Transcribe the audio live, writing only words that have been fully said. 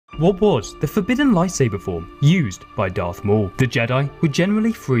what was the forbidden lightsaber form used by Darth Maul. The Jedi were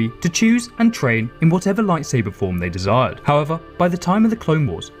generally free to choose and train in whatever lightsaber form they desired. However, by the time of the Clone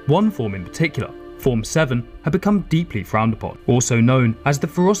Wars, one form in particular, Form 7, had become deeply frowned upon, also known as the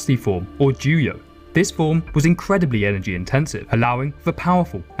ferocity form or Juyo. This form was incredibly energy intensive, allowing for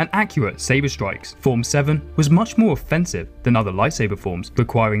powerful and accurate saber strikes. Form 7 was much more offensive than other lightsaber forms,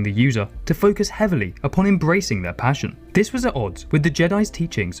 requiring the user to focus heavily upon embracing their passion. This was at odds with the Jedi's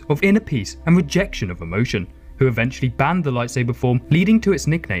teachings of inner peace and rejection of emotion, who eventually banned the lightsaber form, leading to its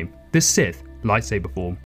nickname, the Sith Lightsaber Form.